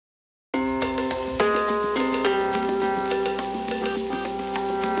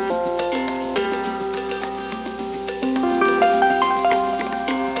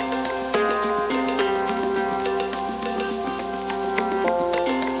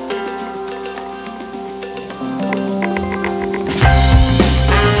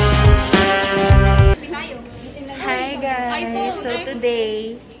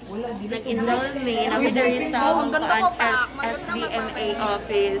nag-enroll me na with the result SBMA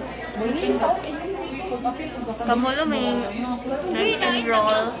office. Kamuluming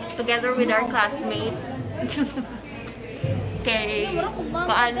nag-enroll together with our classmates. Kay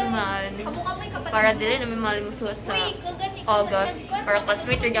paano man para dili namin malimusuha sa August para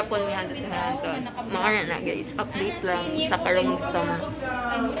classmate rin yapon mi hanggang sa hanggang mga na guys, update lang sa karong summer.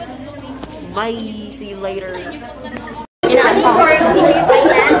 Bye, see you later. For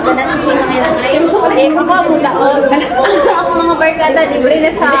finance, manasichin kami lang ngayon. Eh, kamamudaon. Ako mga barkada, libre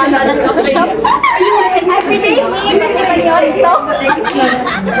na sa dalang coffee shop. Everyday me, pati yun ito.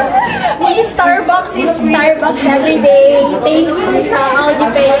 Starbucks is Starbucks everyday. Thank you sa all the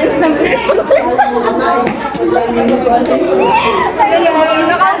parents na sponsor sa ayun,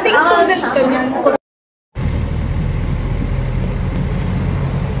 naka-6 students ko yan.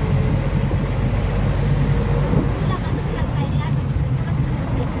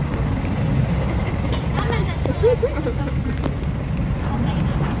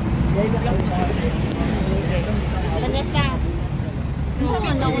 Vanessa.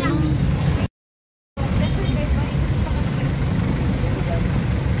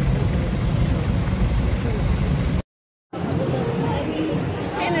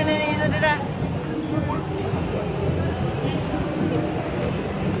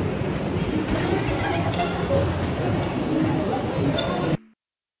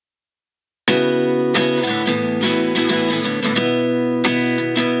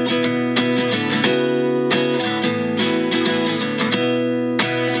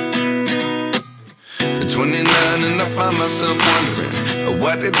 Myself wondering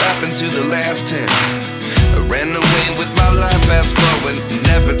what did happen to the last 10. I ran away with my life, fast forward,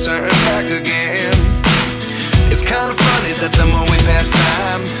 never turn back again. It's kind of funny that the more we pass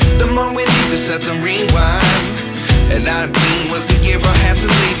time, the more we need to set the rewind. And 19 was the year I had to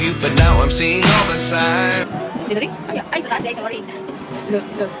leave you, but now I'm seeing all the signs. Ay, sorry. Look.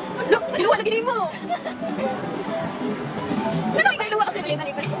 Luwa lagi mo. Luwa ako.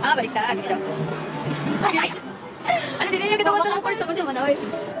 Ah, baliktad. Ay. Ano din yung ginawa ng kwarto mo siya manawin?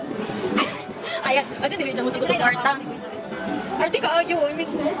 Ayan, ano din siya mo sa kwarta? Arte ka ayo,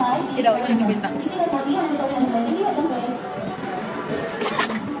 ilaw, ito na si Binta.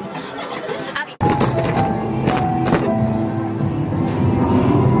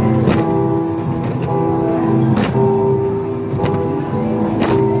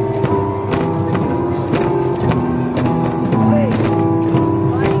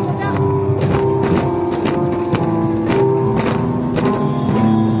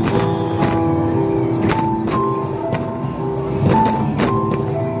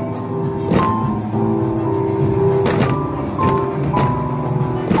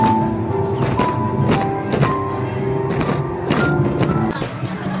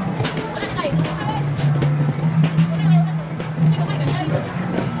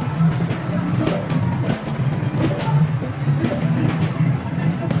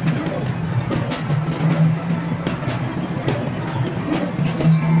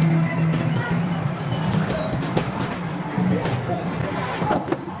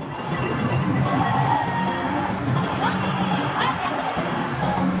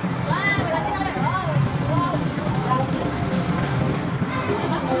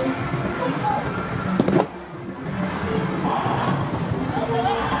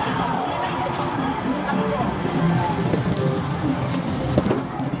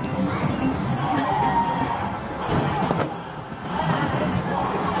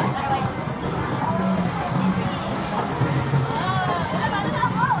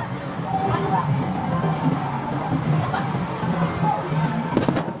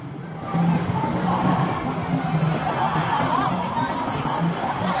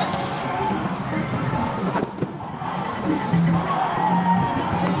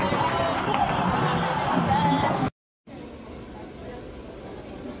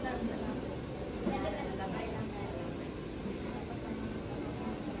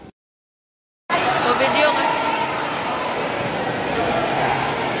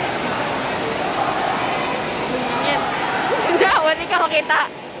 Makita.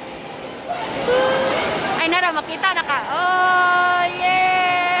 Ay nara, makita na ka. Oh,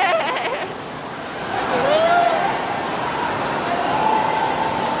 yeah!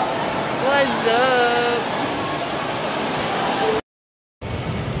 What's up?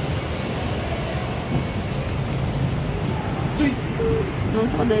 Nung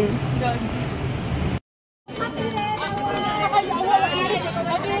ko na yun.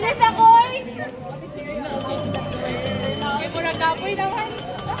 Mabilis ako'y! Kapoy naman.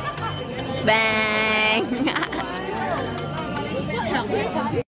 Bang!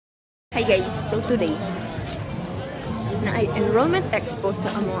 today na ay enrollment expo sa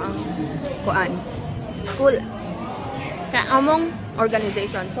amo ang kuan school kaya among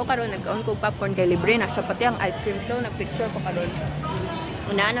organization. So karon nagkaon ko popcorn kay libre na siya, pati ang ice cream. So nagpicture ko karon.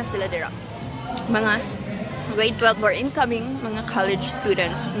 Una na sila dira. Mga grade 12 or incoming mga college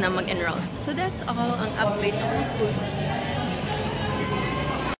students na mag-enroll. So that's all ang update ng school.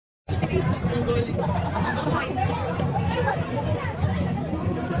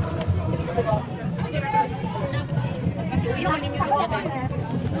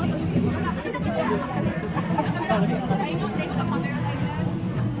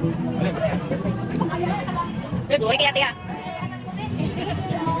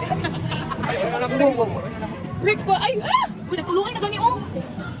 Break ba? Ay! Ah! Uy, nagtulungan na gani, oh!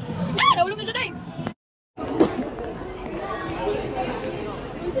 Ah! Naulog na siya, day!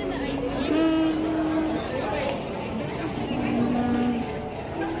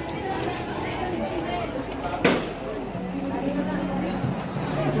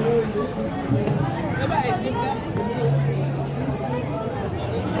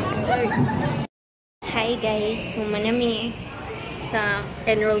 Hi guys! So manami sa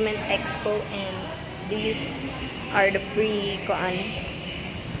enrollment expo and these are the free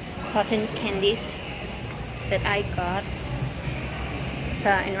cotton candies that I got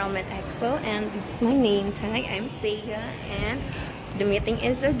sa enrollment expo, and it's my name tag. I'm Thea and the meeting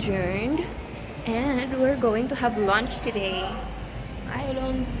is adjourned and we're going to have lunch today. I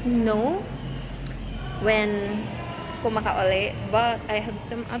don't know when kumakauli, but I have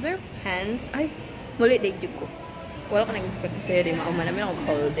some other plans. Ay, muli day ko. Wala ko nag-expect sa'yo rin. Mauma namin ako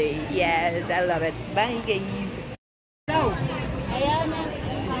whole day. Yes, I love it. Bye, guys! Ayan na.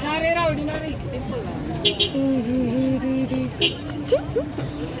 Dinari raw, dinari. Simple lang.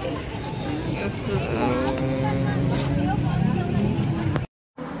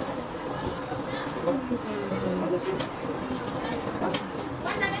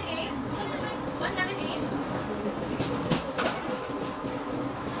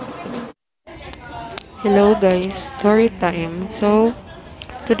 Hello guys, story time. So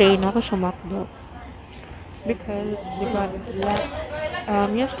today nako sa McDo because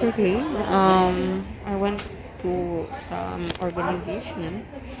yesterday I went to some organization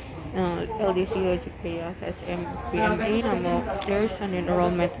LDC Ojikaya sa SMPMA namo. There's an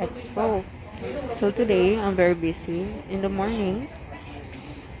enrollment expo. So today I'm very busy. In the morning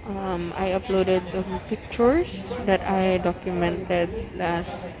I uploaded pictures that I documented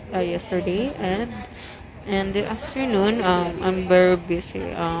yesterday, and in the afternoon I'm very busy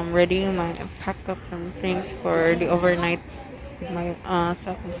readying my pack up some things for the overnight with my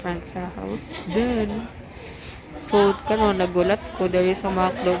sa friend's house. Then so karon nagulat ko diri sa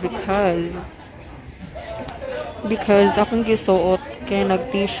McDo because akong gisuot kay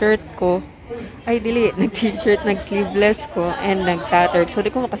nag t-shirt ko. Ay, dili. Nag-t-shirt, nag-sleeveless ko, and nag-tattered. So,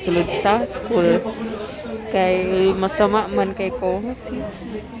 di ko makasulod sa school. Kay, masama man kay ko.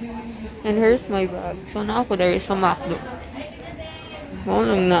 And here's my bag. So, na ako dari sa McDo. Mo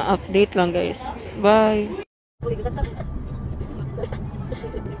lang na-update lang, guys. Bye!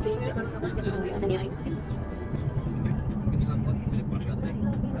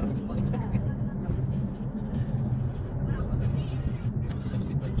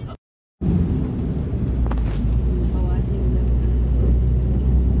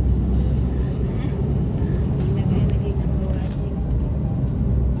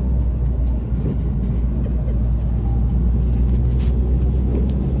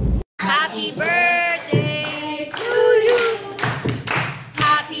 Happy birthday to you.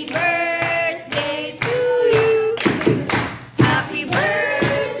 Happy birthday to you. Happy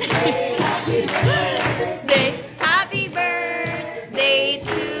birthday. Happy birthday. Happy birthday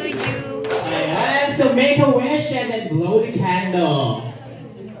to you. Alright, so make a wish and then blow the candle.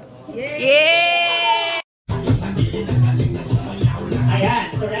 Yeah.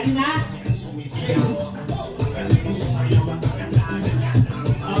 Ayan, so ready na?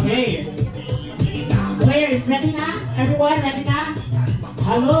 Okay. Players, ready na? Everyone, ready na?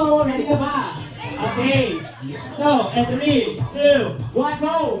 Hello, ready ka ba? Okay. So, in 3, 2, 1,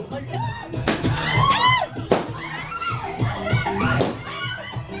 go! Ayan!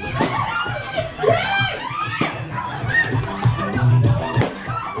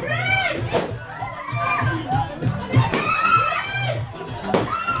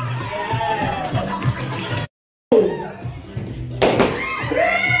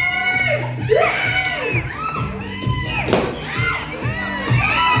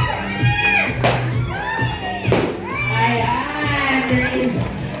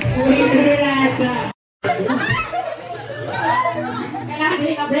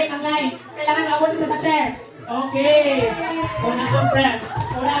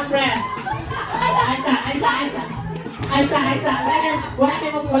 Hold on, friend. Aisa. Wala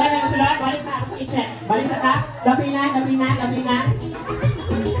kayo masunod. I-check. Balisa ka. Dapinan.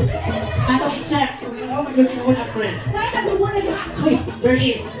 Atong i-check. Ano mag-yung hold on, friend. Wait, where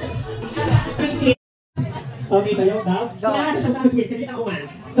is? Christy. Okay, so yung daw. Kailangan siya daw twist. Hindi ako man.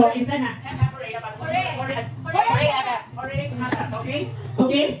 So, instead na.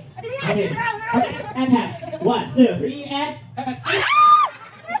 Okay? And have. 1, 2, 3, and...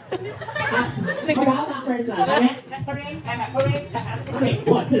 About that first one. Okay?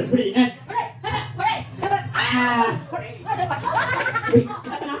 1, 2, 3, and... Wait,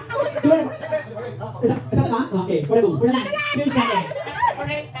 okay, put it on. 2 seconds.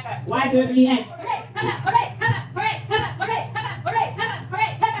 1, 2, 3, and...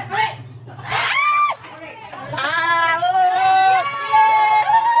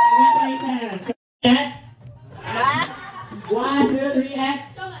 And 1, 2, 3, and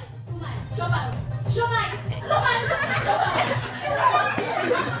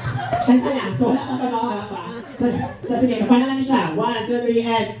Saan lang? So, wala pa pa. So, sige, paano lang siya? 1, 2, 3,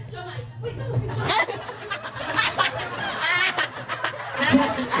 and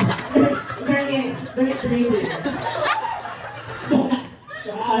very crazy. So,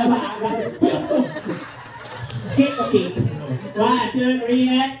 ano ba? Okay. 1, 2,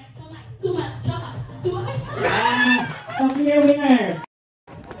 3, and clear winner.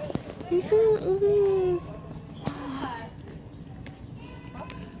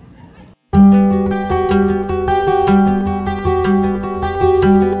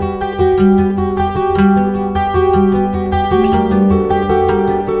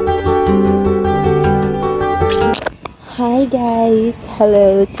 Hi guys,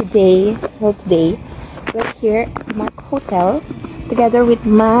 hello. Today we're here at Mark Hotel together with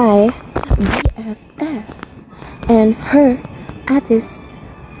my BFF and her artist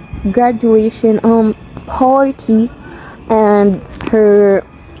graduation party and her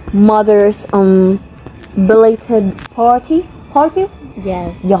mother's belated party.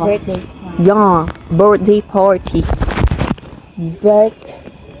 Yes, Yeah. birthday. Yeah, birthday party. But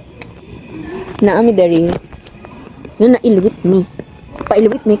naami dari yun na-ilwit me.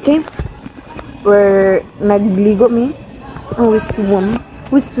 Pa-ilwit me kay where nagligo me. Oh, we swim.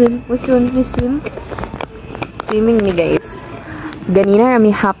 Swimming me guys. Ganina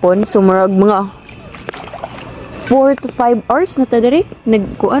rami hapon, so murag mga 4 to 5 hours na ta diri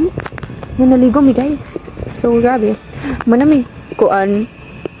nagkuan. Naligo mi guys. So grabe. Manami kuan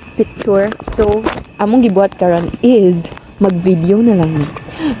picture. So among gibuhat karon is mag-video na lang.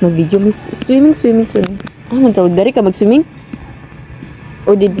 Mag-video mi swimming. Ano tawag dari ka mag-swimming?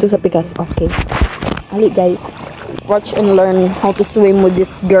 O dito sa Pikas? Okay. Ali guys. Watch and learn how to swim with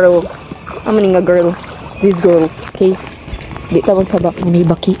this girl. Amaning nga girl. This girl. Okay. Di tawag sabak na may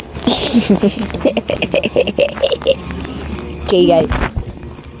baki. Okay guys.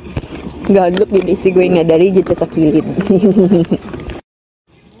 God, look dito si Gwen nga dari dito sa kilid.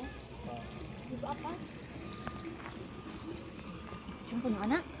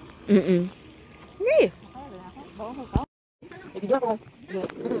 Hey. Video ako.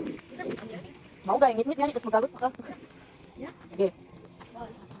 Mau gaya ngit-ngit nga tapos magagot pa ka. Okay.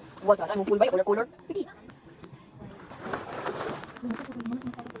 Wala ka mo full bay color.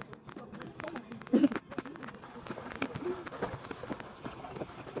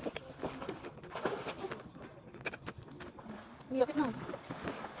 Iya fit na.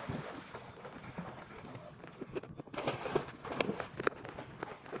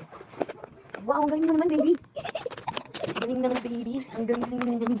 Wow, ang galing mo naman, baby. Galing naman, baby. Ang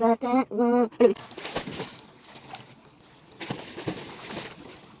galing bata. Wow.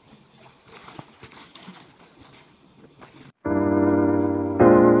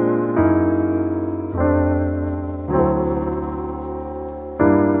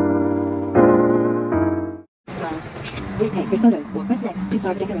 Retake your photos or press next to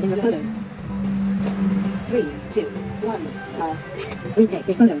start decorating your photos. 3, 2, 1, smile. Retake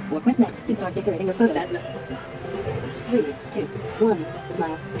your photos or press next to start decorating your photos. 3, 2, 1,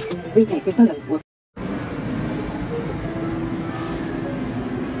 smile. Retake your photos or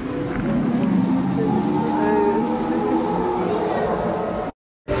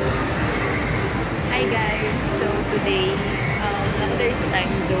Hi guys, so today there's a time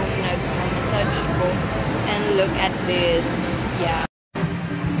zone nag-massage ko and look at this. Yeah.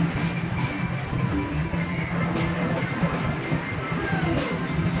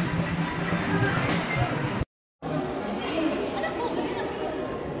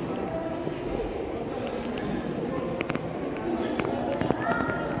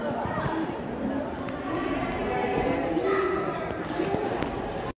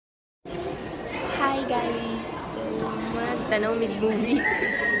 Tanaw mig movie.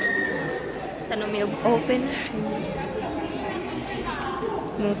 Tanaw mig open.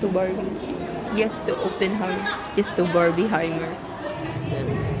 No to Barbie. Yes to Oppenheimer. Yes to Barbieheimer.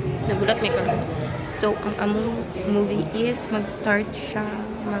 Nagulat may karon. So, ang among movie is mag-start siya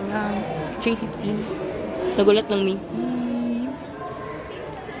mga 3:15. Nagulat lang mi.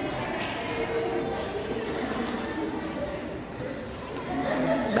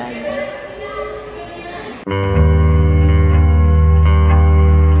 Bye.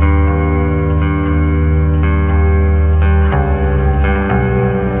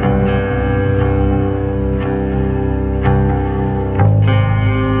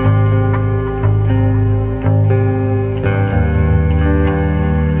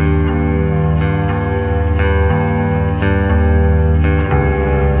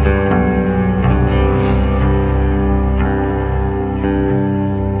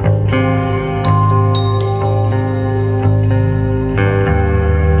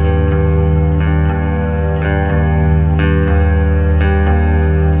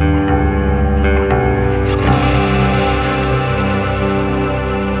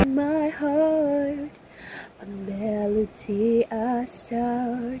 I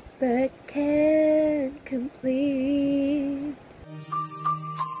start but can't complete.